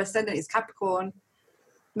her ascendant is Capricorn,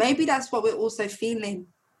 maybe that's what we're also feeling.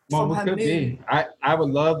 Well, it could be. I would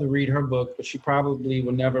love to read her book, but she probably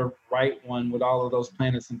will never write one with all of those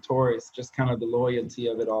planets in Taurus, just kind of the loyalty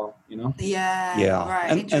of it all, Yeah.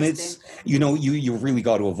 Right. And it's, you really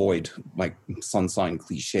got to avoid like sun sign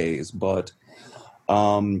cliches, but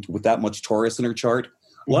with that much Taurus in her chart,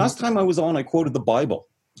 last time I was on, I quoted the Bible.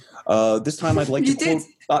 This time I'd like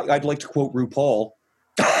to quote RuPaul.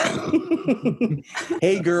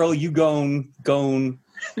 Hey girl, you going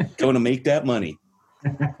to make that money.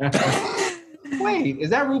 Wait, is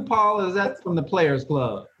that RuPaul or is that from the Players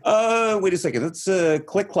Club? Wait a second. That's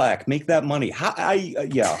Click Clack. Make that money.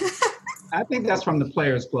 Yeah. I think that's from the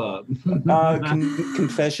Players Club.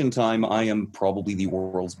 Confession time. I am probably the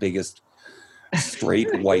world's biggest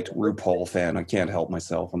straight white RuPaul fan. I can't help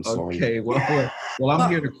myself. I'm sorry. Okay, well, I'm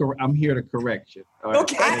here to correct you. Right.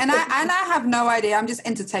 Okay, and I have no idea. I'm just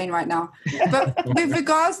entertained right now. But with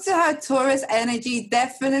regards to her Taurus energy,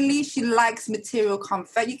 definitely she likes material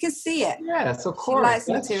comfort. You can see it. Yes, of She course. likes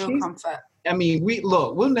material comfort. I mean,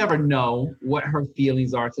 we'll never know what her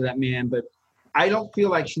feelings are to that man, but I don't feel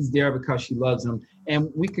like she's there because she loves him, and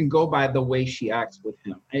we can go by the way she acts with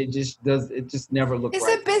him. It just never looks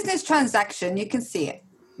right. It's a business transaction. You can see it.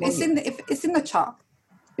 It's in the chart.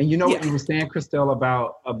 And you know what Yeah. you were saying, Christelle,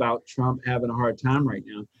 about Trump having a hard time right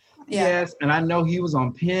now. Yeah. Yes, and I know he was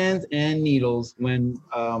on pins and needles when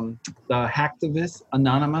the hacktivist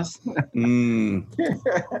Anonymous Mm,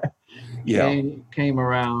 yeah. came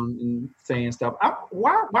around and saying stuff.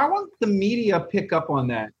 Why won't the media pick up on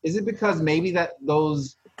that? Is it because maybe that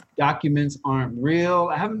those documents aren't real?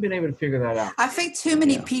 I haven't been able to figure that out. I think too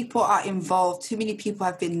many Yeah. people are involved. Too many people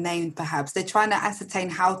have been named, perhaps. They're trying to ascertain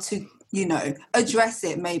how to, address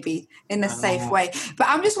it maybe in a safe way. But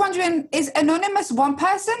I'm just wondering, is Anonymous one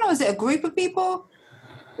person or is it a group of people?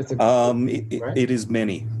 It's a, right? It is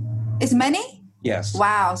many. It's many? Yes.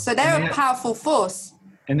 Wow. So they're Yeah. a powerful force.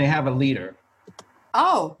 And they have a leader.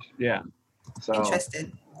 Oh, Yeah. So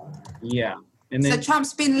interesting. yeah. And So then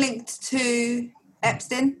Trump's been linked to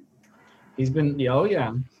Epstein? he's been, oh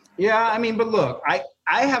yeah. Yeah, I mean, but look, I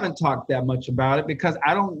haven't talked that much about it because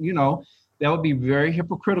I don't, that would be very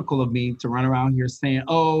hypocritical of me to run around here saying,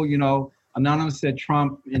 oh, Anonymous said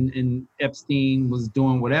Trump and Epstein was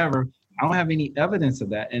doing whatever. I don't have any evidence of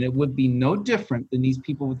that. And it would be no different than these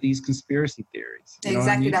people with these conspiracy theories. You know what I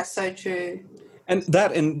Exactly. mean? That's so true.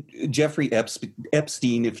 And Jeffrey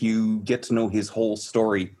Epstein, if you get to know his whole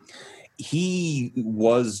story, he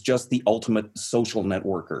was just the ultimate social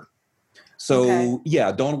networker. So, Okay.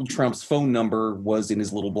 yeah, Donald Trump's phone number was in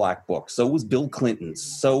his little black book. So was Bill Clinton's.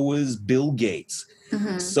 So was Bill Gates.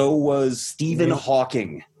 Mm-hmm. So was Stephen Yeah.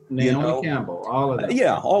 Hawking. Naomi Campbell, all of that.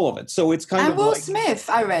 Yeah, all of it. So it's kind And of Will like, Smith,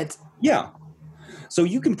 I read. yeah. So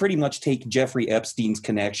you can pretty much take Jeffrey Epstein's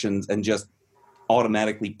connections and just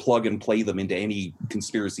automatically plug and play them into any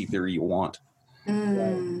conspiracy theory you want.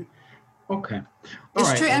 Mm. Okay. All It's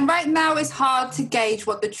right. true. And right now it's hard to gauge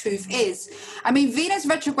what the truth is. I mean, Venus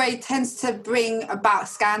retrograde tends to bring about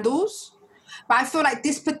scandals, but I feel like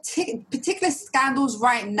this particular scandals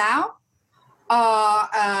right now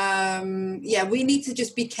are, we need to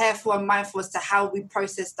just be careful and mindful as to how we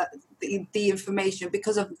process the information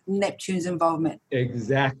because of Neptune's involvement.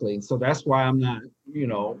 Exactly. So that's why I'm not,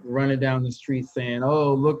 running down the street saying,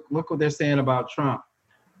 "Oh, look what they're saying about Trump."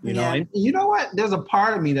 Yeah. And you know what? There's a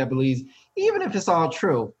part of me that believes, even if it's all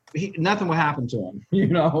true, nothing will happen to him.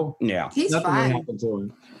 Yeah. He's Nothing fine. will happen to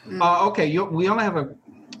him. Mm. Okay, we only have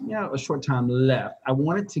a short time left. I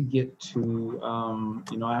wanted to get to,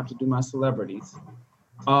 I have to do my celebrities.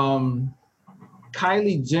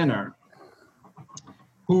 Kylie Jenner,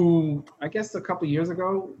 who I guess a couple years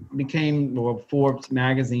ago Forbes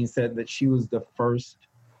magazine said that she was the first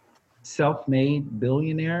self-made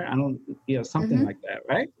billionaire. Something Mhm. like that,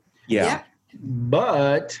 right? Yeah. Yep.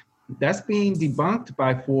 But that's being debunked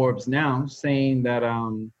by Forbes now, saying that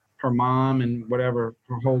her mom and her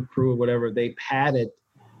whole crew or whatever, they padded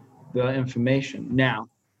the information. Now,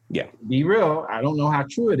 Yeah. be real, I don't know how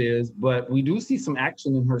true it is, but we do see some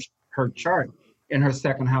action in her chart in her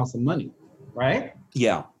second house of money, right?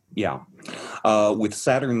 Yeah. With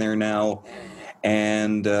Saturn there now,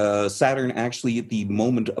 and Saturn actually at the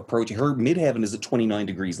moment approaching, her midheaven is at 29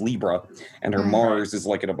 degrees Libra, and her Mars is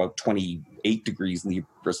like at about 28 degrees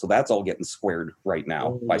Libra. So that's all getting squared right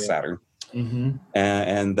now by Saturn. Mm-hmm.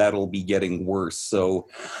 And that'll be getting worse. So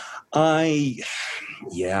I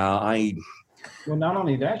Well, not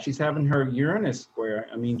only that, she's having her Uranus square.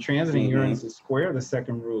 I mean, transiting Uranus is square the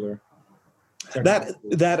second ruler.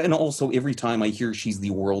 That and also every time I hear she's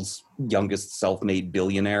the world's youngest self-made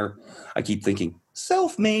billionaire, I keep thinking,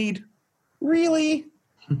 self-made? Really?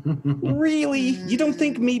 Really? You don't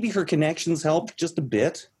think maybe her connections helped just a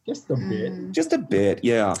bit? Just a bit. Just a bit,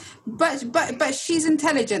 yeah. But she's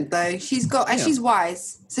intelligent though. She's she's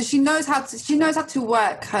wise, so she knows how to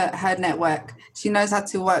work her network. She knows how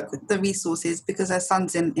to work with the resources because her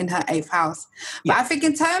son's in her 8th house. But I think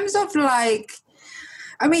in terms of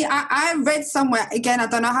I read somewhere, again, I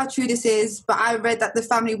don't know how true this is, but I read that the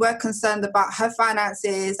family were concerned about her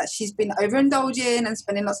finances, that she's been overindulging and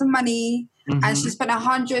spending lots of money, and she spent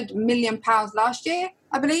 £100 million last year,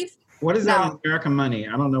 I believe. What is that in American money?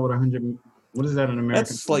 I don't know what what is that in American?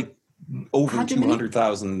 That's like over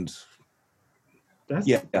 200,000.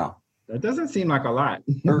 Yeah. That doesn't seem like a lot.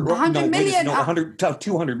 100 million?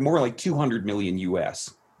 200, more like 200 million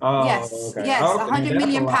US. Oh, yes, okay. yes, Okay, £100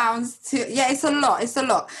 million that's a lot. it's a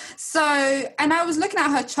lot. So, and I was looking at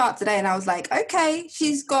her chart today and I was like, okay,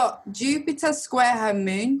 she's got Jupiter square her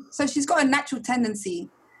moon. So she's got a natural tendency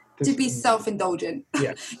to be self-indulgent,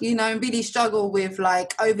 Yeah. and really struggle with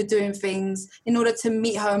overdoing things in order to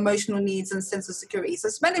meet her emotional needs and sense of security. So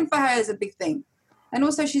spending for her is a big thing. And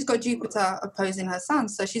also she's got Jupiter opposing her sun.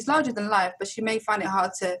 So she's larger than life, but she may find it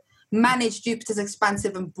hard to manage Jupiter's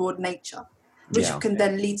expansive and broad nature. which Yeah. can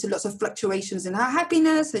then lead to lots of fluctuations in her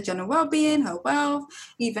happiness, her general well-being, her wealth,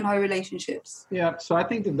 even her relationships. Yeah, so I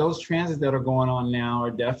think that those transits that are going on now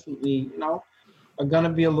are definitely, are going to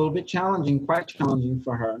be a little bit challenging, quite challenging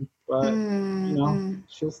for her. But,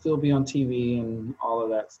 she'll still be on TV and all of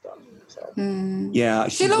that stuff. So. Yeah.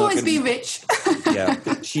 She'll always be rich. Yeah.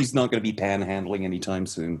 She's not going to be panhandling anytime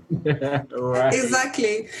soon. Right.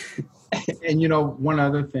 Exactly. And, one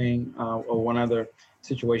other thing, or one other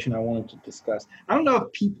situation I wanted to discuss. I don't know if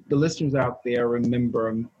the listeners out there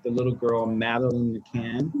remember the little girl, Madeleine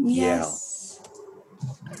McCann. Yes.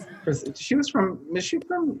 Is she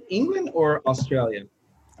from England or Australia?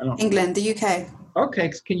 I don't know. England, the UK.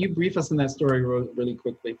 Okay, can you brief us on that story really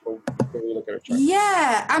quickly before we look at her chart?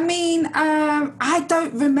 Yeah, I mean, I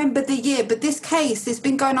don't remember the year, but this case has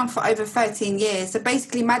been going on for over 13 years. So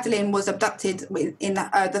basically, Madeleine was abducted in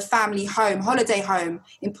the family holiday home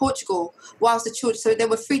in Portugal, whilst the children, so there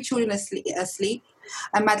were 3 children asleep,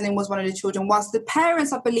 and Madeleine was one of the children, whilst the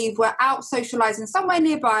parents, I believe, were out socializing somewhere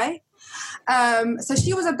nearby. So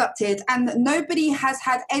she was abducted, and nobody has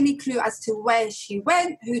had any clue as to where she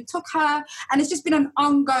went, who took her, and it's just been an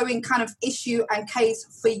ongoing kind of issue and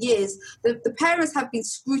case for years. The parents have been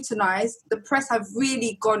scrutinized. The press have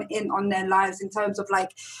really gone in on their lives in terms of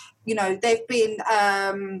they've been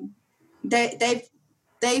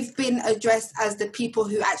they've been addressed as the people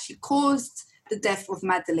who actually caused the death of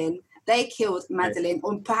Madeleine. They killed Madeleine,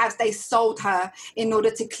 or perhaps they sold her in order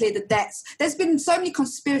to clear the debts. There's been so many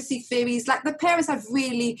conspiracy theories. Like, the parents have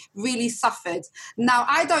really, really suffered. Now,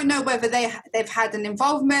 I don't know whether they've had an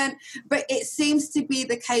involvement, but it seems to be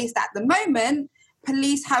the case that at the moment,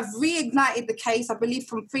 police have reignited the case. I believe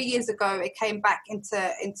from 3 years ago, it came back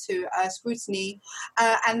into scrutiny,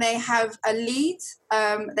 and they have a lead.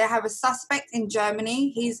 They have a suspect in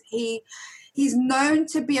Germany. He's known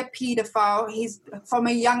to be a paedophile. He's from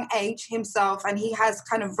a young age himself, and he has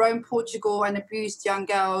kind of roamed Portugal and abused young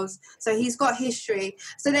girls. So he's got history.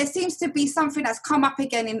 So there seems to be something that's come up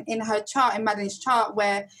again in her chart, in Madeleine's chart,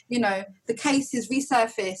 where, the case is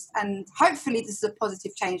resurfaced, and hopefully this is a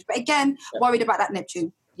positive change. But again, worried about that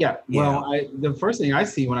Neptune. Yeah, well, the first thing I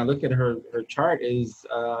see when I look at her chart is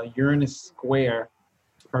Uranus square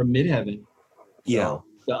her midheaven. So Yeah.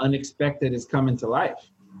 the unexpected is coming to life.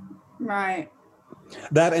 Right.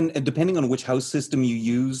 That, and depending on which house system you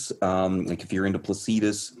use, like if you're into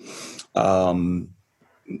Placidus,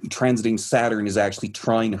 transiting Saturn is actually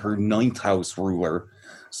trying her 9th house ruler.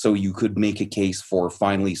 So you could make a case for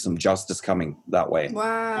finally some justice coming that way.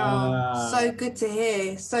 Wow. So good to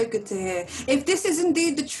hear. So good to hear. If this is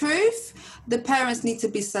indeed the truth, the parents need to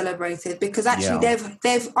be celebrated, because actually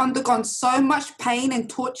they've undergone so much pain and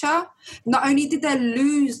torture. Not only did they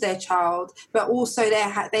lose their child, but also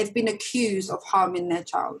they've been accused of harming their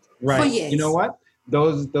child for years. You know what?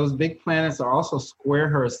 Those big planets are also square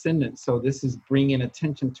her ascendant. So this is bringing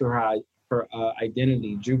attention to her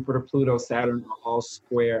identity. Jupiter, Pluto, Saturn are all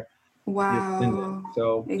square. Wow.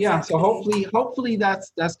 So exactly. so hopefully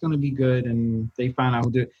that's going to be good, and they find out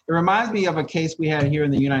who did it. It reminds me of a case we had here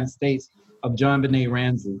in the United States of JonBenet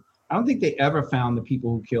Ramsey. I don't think they ever found the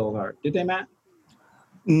people who killed her. Did they, Matt?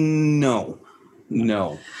 No.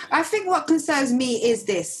 I think what concerns me is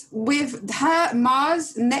this. With her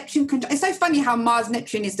Mars, Neptune, it's so funny how Mars,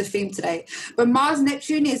 Neptune is the theme today. But Mars,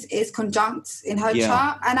 Neptune is conjunct in her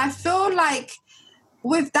chart. And I feel like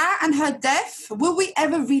with that and her death, will we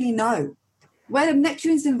ever really know? Whether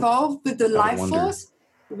Neptune's involved with the life force,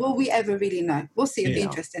 will we ever really know? We'll see. It'll be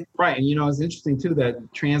interesting. Right. And, it's interesting, too,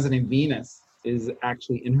 that transiting Venus is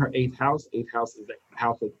actually in her 8th house. 8th house is the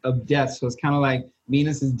house of death. So it's kind of like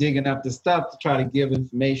Venus is digging up the stuff to try to give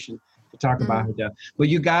information to talk about her death. But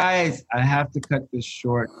you guys, I have to cut this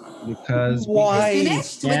short because why?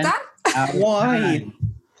 Finished? We're done? Why?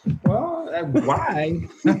 Well, why?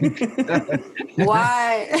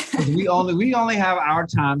 Why? we only have our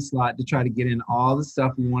time slot to try to get in all the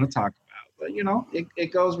stuff we want to talk about. But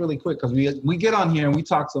it goes really quick because we get on here and we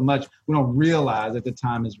talk so much we don't realize that the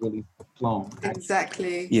time is really flown.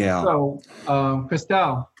 Exactly. Yeah. So,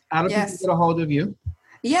 Christelle, how do people get a hold of you?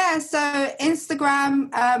 Yeah, so Instagram,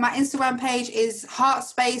 my Instagram page is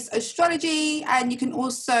Heartspace Astrology, and you can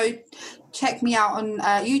also check me out on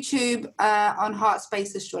YouTube on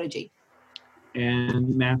Heartspace Astrology.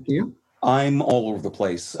 And Matthew? I'm all over the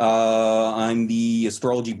place. I'm the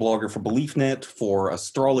astrology blogger for BeliefNet, for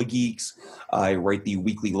Astrologeeks. I write the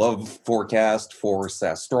weekly love forecast for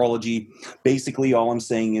Sastrology. Basically, all I'm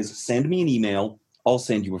saying is send me an email. I'll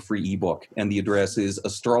send you a free ebook. And the address is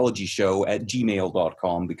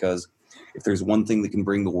astrologyshow@gmail.com, because if there's one thing that can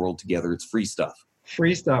bring the world together, it's free stuff.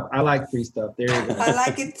 Free stuff. I like free stuff. There you go. I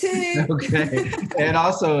like it too. Okay. And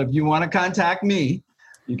also, if you want to contact me,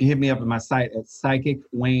 you can hit me up at my site at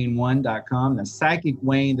psychicwayne1.com. That's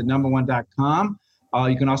psychicwayne, the number 1.com.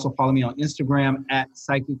 You can also follow me on Instagram at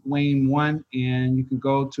psychicwayne1, and you can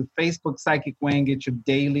go to Facebook Psychic Wayne, get your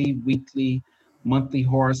daily, weekly, monthly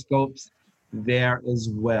horoscopes there as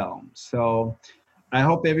well. So I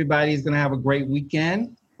hope everybody's going to have a great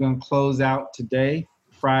weekend. We're going to close out today,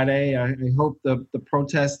 Friday. I hope the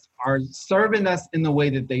protests are serving us in the way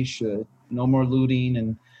that they should. No more looting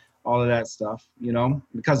and all of that stuff, you know,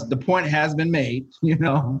 because the point has been made, you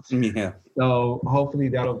know. Yeah. So hopefully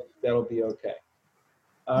that'll be okay.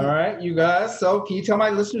 All right, you guys. So can you tell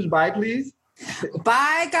my listeners bye, please?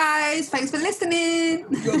 Bye, guys. Thanks for listening.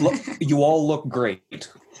 You all look great.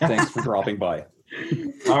 Thanks for dropping by.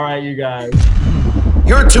 All right, you guys.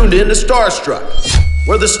 You're tuned in to Starstruck,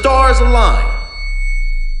 where the stars align.